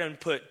inspired him to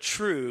put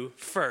true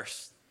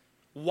first.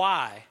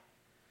 Why?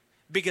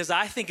 Because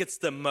I think it's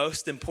the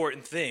most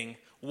important thing.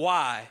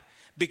 Why?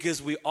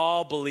 Because we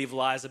all believe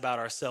lies about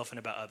ourselves and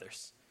about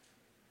others.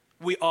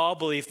 We all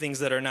believe things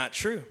that are not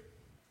true.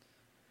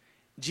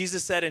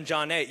 Jesus said in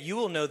John 8, you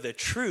will know the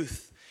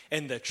truth,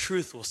 and the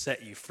truth will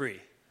set you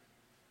free.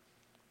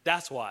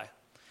 That's why.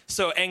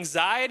 So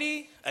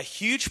anxiety, a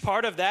huge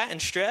part of that,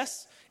 and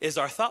stress is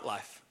our thought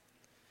life.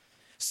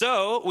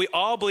 So we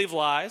all believe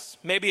lies.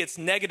 Maybe it's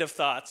negative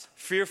thoughts,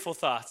 fearful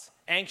thoughts,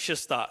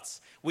 anxious thoughts.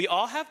 We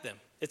all have them.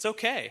 It's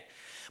okay.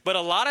 But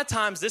a lot of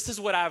times, this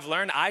is what I've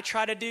learned I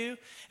try to do,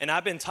 and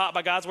I've been taught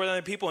by God's word and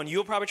other people, and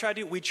you'll probably try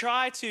to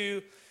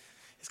do.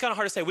 It's kind of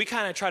hard to say, we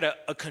kind of try to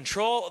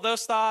control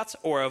those thoughts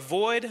or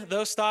avoid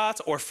those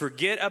thoughts or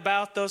forget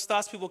about those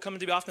thoughts. People come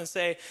to me often and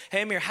say,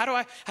 hey, Amir, how do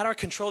I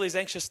control these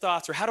anxious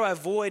thoughts, or how do I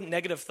avoid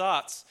negative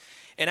thoughts?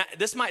 And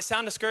this might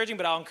sound discouraging,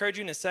 but I'll encourage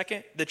you in a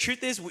second. The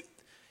truth is,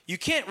 you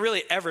can't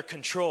really ever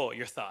control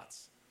your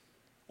thoughts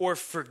or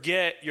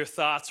forget your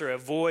thoughts or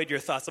avoid your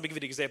thoughts. Let me give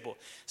you an example.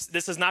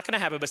 This is not going to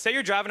happen, but say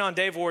you're driving on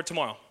Dave Ward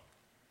tomorrow,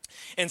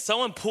 and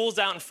someone pulls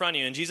out in front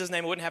of you. In Jesus'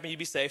 name, it wouldn't happen. You'd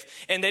be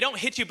safe. And they don't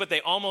hit you, but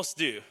they almost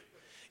do.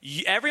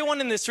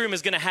 Everyone in this room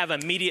is going to have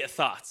immediate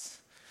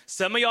thoughts.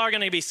 Some of y'all are going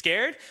to be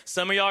scared.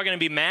 Some of y'all are going to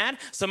be mad.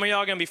 Some of y'all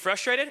are going to be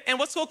frustrated. And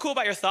what's so cool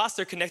about your thoughts,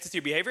 they're connected to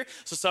your behavior.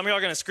 So some of y'all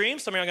are going to scream.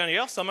 Some of y'all are going to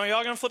yell. Some of y'all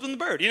are going to flip them the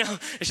bird.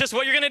 It's just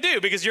what you're going to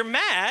do because you're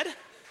mad.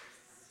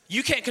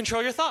 You can't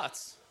control your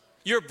thoughts.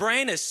 Your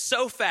brain is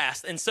so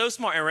fast and so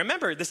smart. And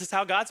remember, this is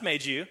how God's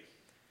made you.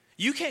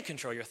 You can't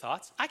control your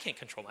thoughts. I can't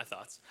control my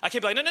thoughts. I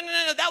can't be like, no,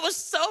 that was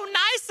so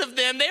nice of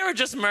them. They were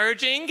just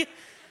merging.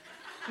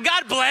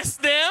 God bless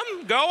them.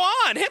 Go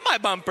on, hit my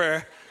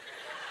bumper.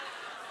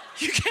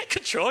 You can't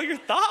control your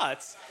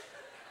thoughts.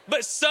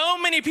 But so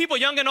many people,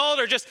 young and old,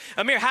 are just,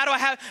 Amir, how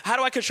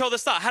do I control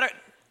this thought?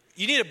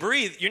 You need to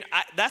breathe.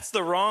 That's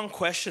the wrong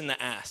question to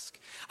ask.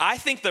 I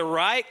think the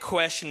right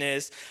question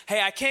is,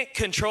 hey, I can't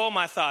control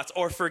my thoughts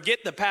or forget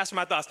the past of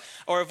my thoughts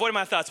or avoid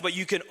my thoughts, but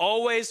you can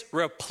always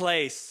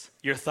replace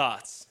your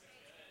thoughts.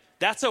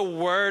 That's a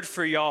word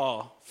for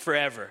y'all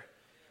forever.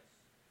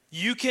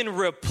 You can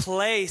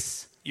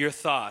replace your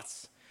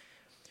thoughts.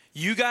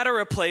 You got to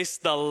replace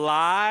the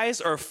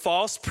lies or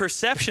false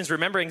perceptions.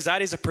 Remember,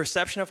 anxiety is a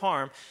perception of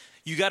harm.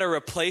 You got to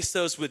replace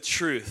those with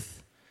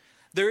truth.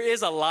 There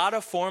is a lot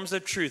of forms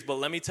of truth, but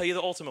let me tell you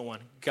the ultimate one.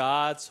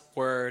 God's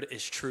word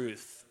is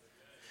truth.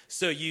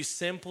 So you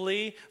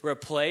simply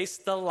replace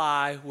the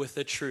lie with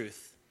the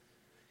truth.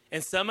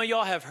 And some of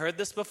y'all have heard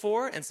this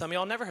before, and some of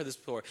y'all never heard this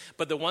before.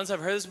 But the ones that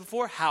have heard this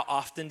before, how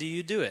often do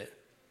you do it?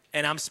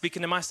 And I'm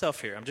speaking to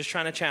myself here. I'm just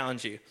trying to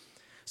challenge you.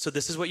 So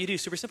this is what you do,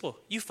 super simple.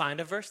 You find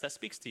a verse that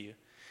speaks to you.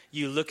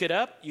 You look it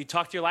up. You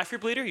talk to your life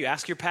group leader. You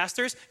ask your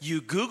pastors.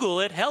 You Google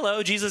it.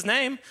 Hello, Jesus'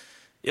 name.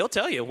 It'll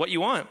tell you what you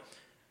want.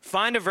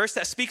 Find a verse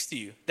that speaks to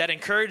you, that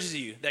encourages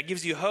you, that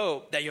gives you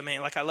hope, that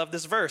I love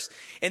this verse.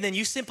 And then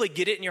you simply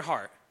get it in your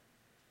heart.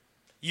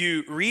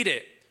 You read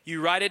it.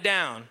 You write it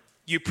down.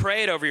 You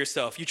pray it over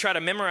yourself. You try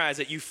to memorize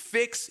it. You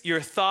fix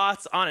your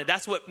thoughts on it.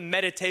 That's what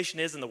meditation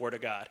is in the Word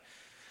of God.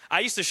 I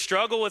used to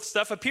struggle with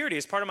stuff of purity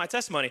as part of my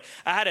testimony.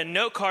 I had a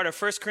note card of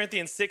 1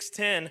 Corinthians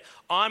 6:10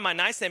 on my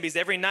nightstand because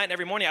every night and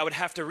every morning I would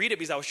have to read it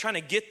because I was trying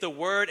to get the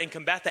word and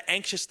combat the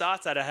anxious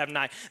thoughts that I have at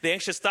night. The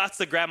anxious thoughts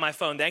to grab my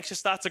phone, the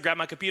anxious thoughts to grab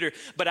my computer.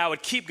 But I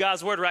would keep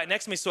God's word right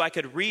next to me so I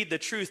could read the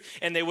truth,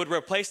 and they would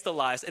replace the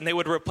lies, and they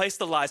would replace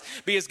the lies.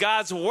 Because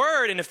God's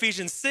word in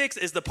Ephesians 6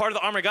 is the part of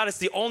the armor of God. It's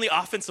the only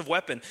offensive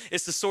weapon.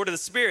 It's the sword of the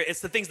Spirit.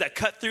 It's the things that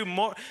cut through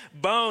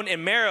bone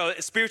and marrow,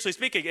 spiritually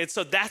speaking. And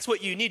so that's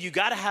what you need. You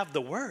got to have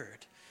the word.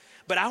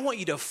 But I want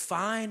you to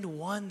find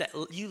one that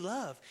you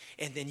love,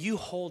 and then you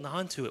hold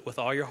on to it with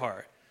all your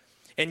heart.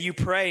 And you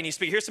pray and you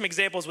speak. Here's some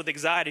examples with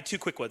anxiety, 2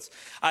 quick ones.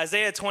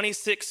 Isaiah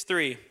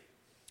 26:3.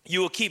 You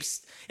will keep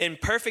in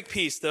perfect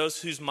peace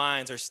those whose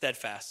minds are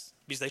steadfast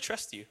because they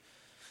trust you.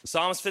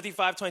 Psalms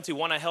 55:22,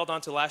 one I held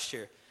on to last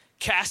year.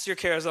 Cast your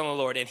cares on the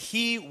Lord, and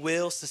he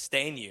will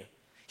sustain you.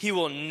 He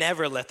will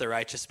never let the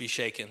righteous be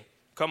shaken.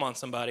 Come on,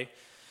 somebody.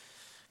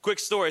 Quick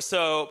story.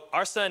 So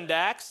our son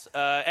Dax,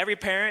 every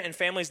parent and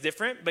family is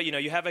different, but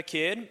you have a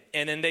kid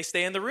and then they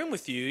stay in the room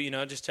with you,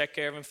 just take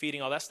care of him,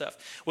 feeding, all that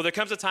stuff. Well, there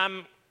comes a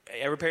time,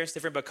 every parent's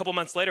different, but a couple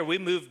months later, we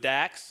moved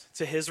Dax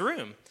to his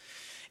room.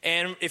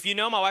 And if you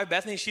know my wife,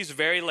 Bethany, she's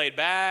very laid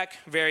back,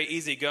 very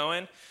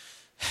easygoing.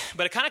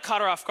 But it kind of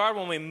caught her off guard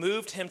when we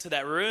moved him to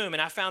that room.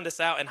 And I found this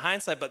out in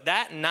hindsight. But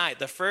that night,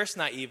 the first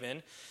night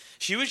even,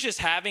 she was just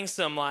having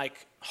some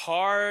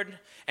hard,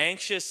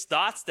 anxious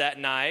thoughts that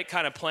night,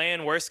 kind of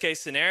playing worst case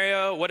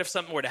scenario. What if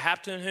something were to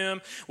happen to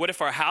him? What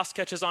if our house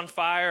catches on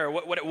fire? Or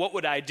what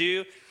would I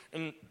do?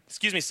 And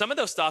some of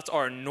those thoughts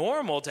are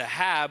normal to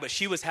have, but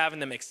she was having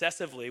them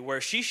excessively, where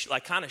she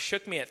kind of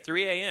shook me at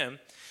 3 a.m.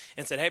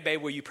 and said, hey,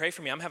 babe, will you pray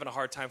for me? I'm having a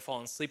hard time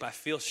falling asleep. I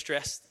feel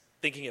stressed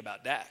thinking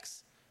about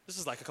Dax. This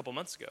is a couple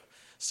months ago.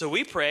 So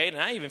we prayed,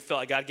 and I even felt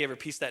like God gave her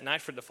peace that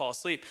night for her to fall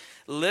asleep.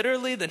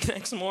 Literally the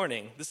next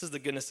morning, this is the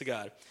goodness of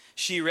God.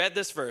 She read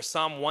this verse,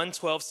 Psalm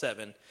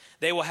 112:7.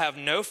 They will have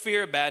no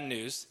fear of bad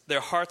news. Their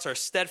hearts are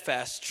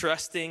steadfast,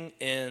 trusting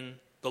in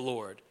the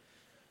Lord.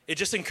 It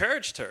just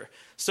encouraged her.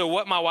 So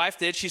what my wife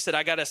did, she said,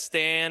 I got to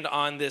stand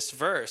on this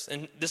verse.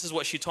 And this is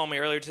what she told me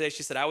earlier today.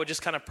 She said, I would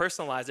just kind of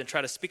personalize and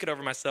try to speak it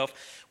over myself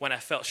when I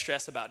felt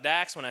stressed about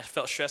Dax, when I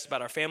felt stressed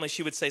about our family.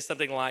 She would say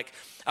something like,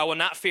 I will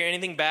not fear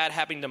anything bad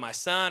happening to my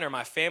son or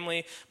my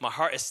family. My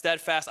heart is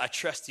steadfast. I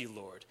trust you,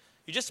 Lord.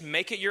 You just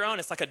make it your own.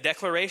 It's like a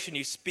declaration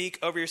you speak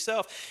over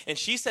yourself. And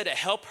she said it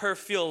helped her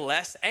feel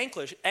less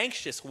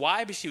anxious.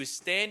 Why? Because she was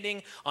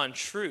standing on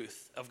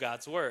truth of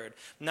God's word,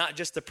 not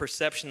just the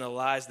perception of the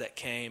lies that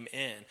came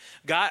in.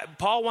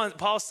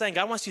 Paul's saying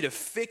God wants you to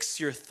fix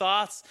your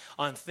thoughts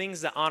on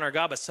things that honor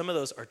God, but some of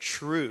those are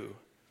true.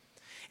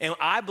 And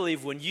I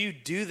believe when you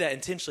do that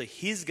intentionally,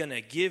 he's going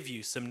to give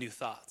you some new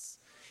thoughts.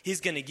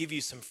 He's going to give you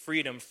some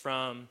freedom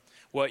from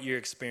what you're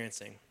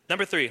experiencing.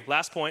 Number 3,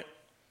 last point.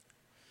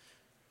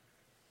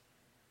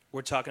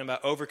 We're talking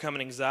about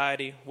overcoming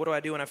anxiety. What do I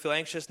do when I feel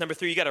anxious? Number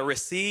 3, you got to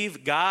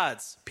receive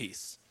God's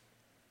peace.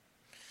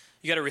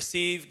 You got to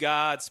receive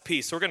God's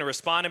peace. So we're going to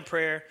respond in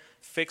prayer,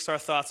 fix our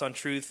thoughts on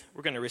truth.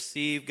 We're going to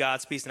receive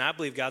God's peace. And I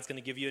believe God's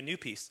going to give you a new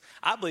peace.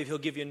 I believe he'll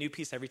give you a new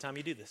peace every time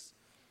you do this.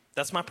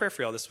 That's my prayer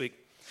for y'all this week.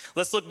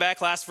 Let's look back.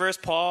 Last verse,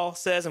 Paul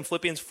says in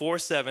Philippians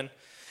 4:7,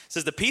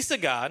 says, the peace of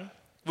God,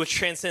 which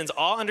transcends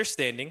all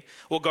understanding,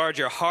 will guard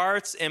your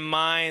hearts and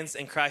minds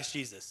in Christ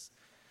Jesus.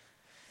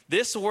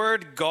 This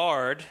word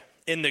guard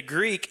in the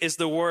Greek is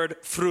the word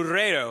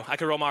frureo. I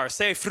can roll my R.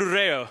 Say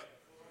frureo.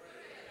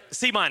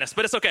 C-, but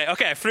it's okay.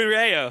 Okay,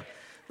 frureo.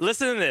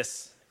 Listen to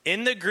this.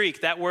 In the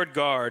Greek, that word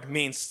guard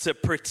means to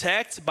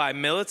protect by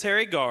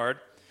military guard,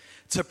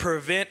 to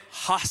prevent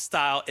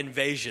hostile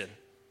invasion.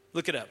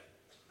 Look it up.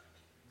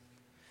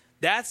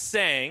 That's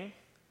saying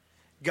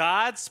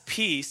God's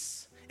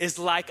peace is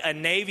like a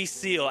Navy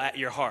SEAL at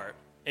your heart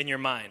and your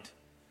mind.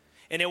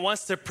 And it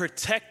wants to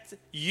protect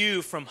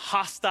you from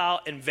hostile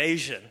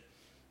invasion.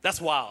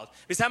 That's wild.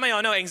 Because how many of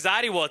y'all know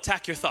anxiety will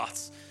attack your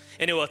thoughts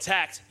and it will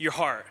attack your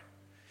heart?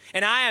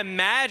 And I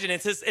imagine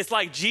it's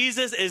like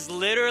Jesus is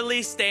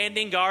literally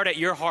standing guard at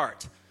your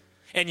heart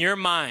and your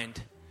mind.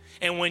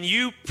 And when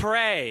you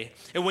pray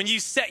and when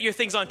you set your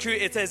things on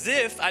truth, it's as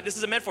if, this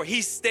is a metaphor,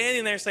 he's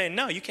standing there saying,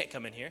 no, you can't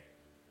come in here.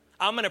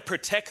 I'm going to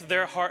protect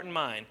their heart and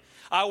mind.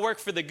 I work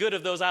for the good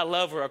of those I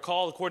love who are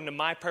called according to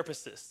my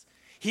purposes.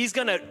 He's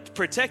going to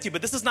protect you,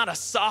 but this is not a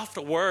soft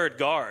word,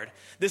 guard.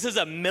 This is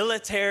a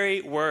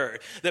military word.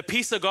 The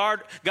peace of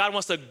God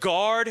wants to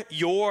guard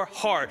your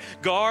heart,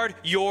 guard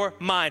your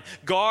mind,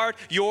 guard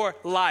your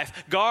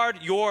life, guard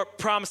your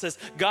promises,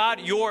 guard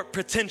your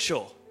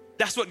potential.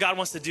 That's what God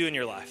wants to do in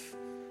your life.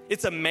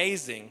 It's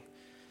amazing.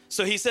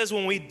 So he says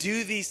when we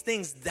do these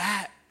things,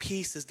 that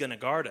peace is going to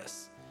guard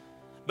us.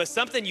 But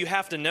something you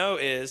have to know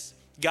is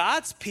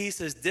God's peace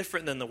is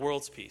different than the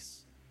world's peace.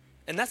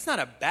 And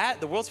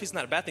the world's peace is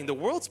not a bad thing. The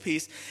world's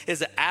peace is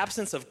the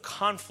absence of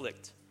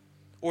conflict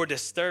or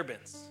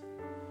disturbance.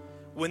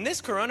 When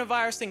this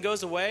coronavirus thing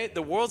goes away,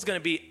 the world's going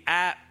to be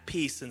at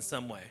peace in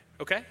some way,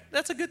 okay?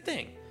 That's a good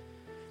thing.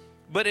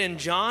 But in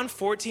John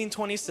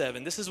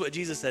 14:27, this is what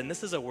Jesus said, and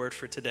this is a word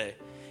for today.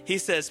 He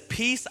says,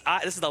 peace,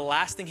 this is the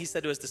last thing he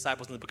said to his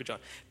disciples in the book of John.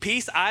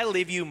 Peace I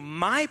leave you,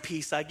 my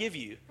peace I give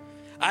you.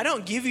 I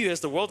don't give you as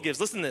the world gives.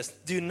 Listen to this.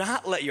 Do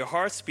not let your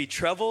hearts be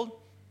troubled.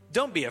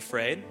 Don't be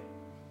afraid.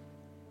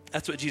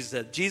 That's what Jesus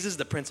said. Jesus,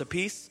 the Prince of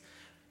Peace.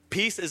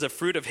 Peace is a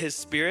fruit of his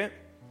Spirit.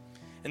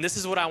 And this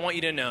is what I want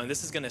you to know. And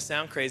this is going to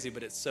sound crazy,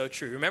 but it's so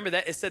true. Remember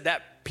that it said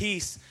that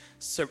peace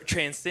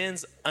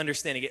transcends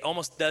understanding. It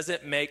almost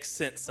doesn't make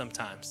sense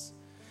sometimes.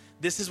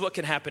 This is what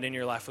can happen in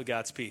your life with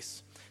God's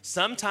peace.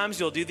 Sometimes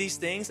you'll do these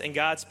things and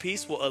God's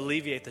peace will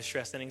alleviate the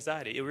stress and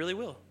anxiety. It really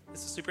will.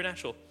 This is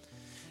supernatural.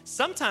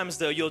 Sometimes,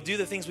 though, you'll do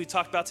the things we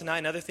talked about tonight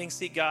and other things,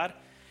 seek God,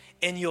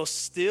 and you'll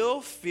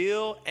still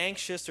feel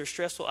anxious or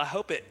stressful. I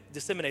hope it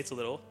disseminates a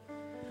little.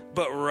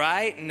 But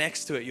right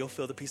next to it, you'll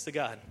feel the peace of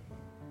God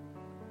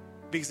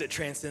because it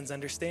transcends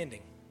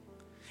understanding.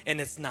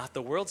 And it's not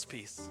the world's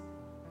peace.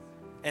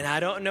 And I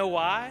don't know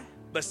why,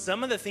 but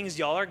some of the things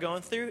y'all are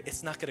going through,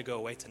 it's not going to go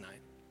away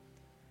tonight.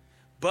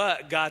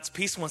 But God's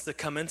peace wants to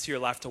come into your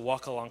life to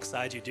walk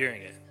alongside you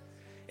during it.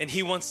 And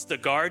he wants to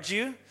guard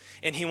you,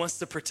 and he wants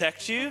to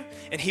protect you,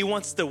 and he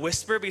wants to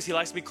whisper because he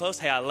likes to be close.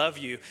 Hey, I love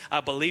you.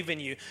 I believe in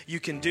you. You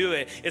can do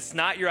it. It's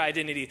not your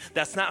identity.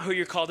 That's not who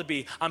you're called to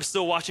be. I'm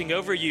still watching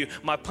over you.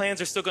 My plans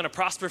are still going to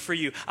prosper for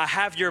you. I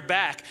have your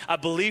back. I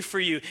believe for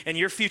you and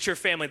your future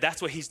family.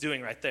 That's what he's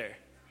doing right there.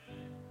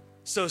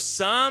 So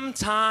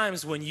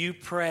sometimes when you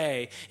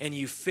pray and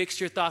you fix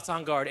your thoughts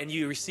on God and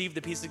you receive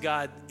the peace of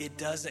God, it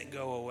doesn't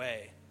go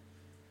away.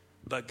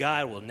 But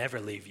God will never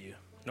leave you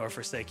nor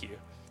forsake you.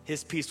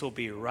 His peace will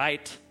be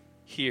right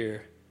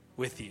here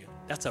with you.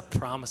 That's a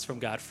promise from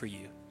God for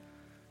you.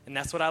 And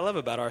that's what I love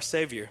about our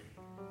Savior.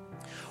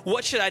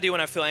 What should I do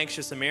when I feel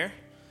anxious, Amir?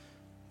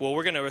 Well,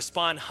 we're going to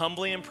respond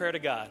humbly in prayer to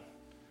God.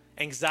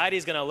 Anxiety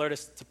is going to alert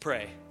us to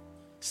pray.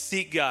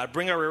 Seek God,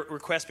 bring our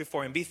requests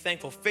before him, be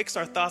thankful, fix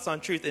our thoughts on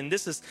truth. And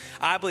this is,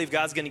 I believe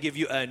God's going to give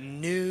you a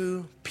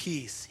new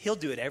peace. He'll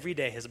do it every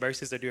day. His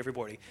mercies are due every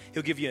morning.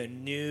 He'll give you a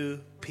new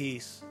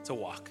peace to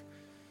walk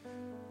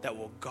that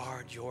will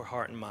guard your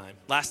heart and mind.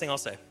 Last thing I'll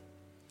say.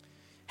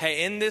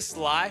 Hey, in this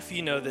life,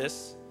 you know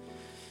this,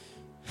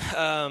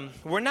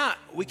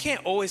 we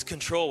can't always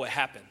control what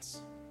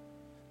happens.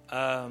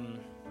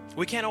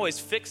 We can't always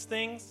fix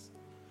things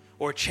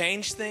or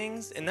change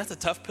things, and that's a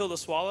tough pill to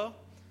swallow.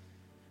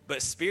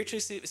 But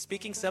spiritually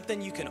speaking,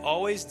 something you can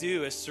always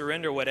do is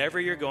surrender whatever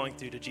you're going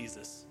through to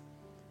Jesus.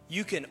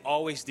 You can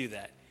always do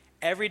that.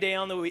 Every day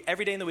in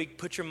the week,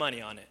 put your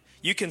money on it.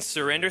 You can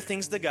surrender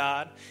things to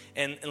God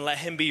and let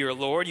him be your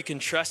Lord. You can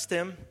trust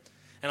him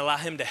and allow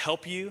him to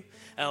help you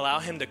and allow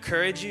him to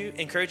encourage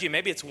you.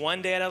 Maybe it's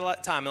one day at a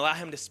time. Allow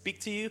him to speak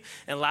to you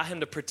and allow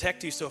him to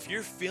protect you. So if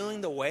you're feeling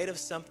the weight of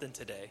something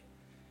today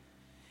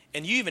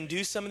and you even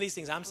do some of these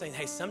things, I'm saying,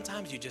 hey,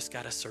 sometimes you just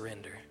got to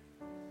surrender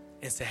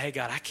and say, hey,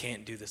 God, I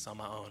can't do this on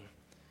my own.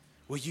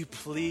 Will you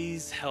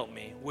please help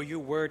me? Will your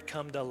word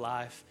come to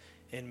life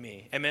in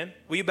me? Amen?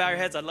 Will you bow your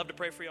heads? I'd love to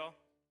pray for y'all.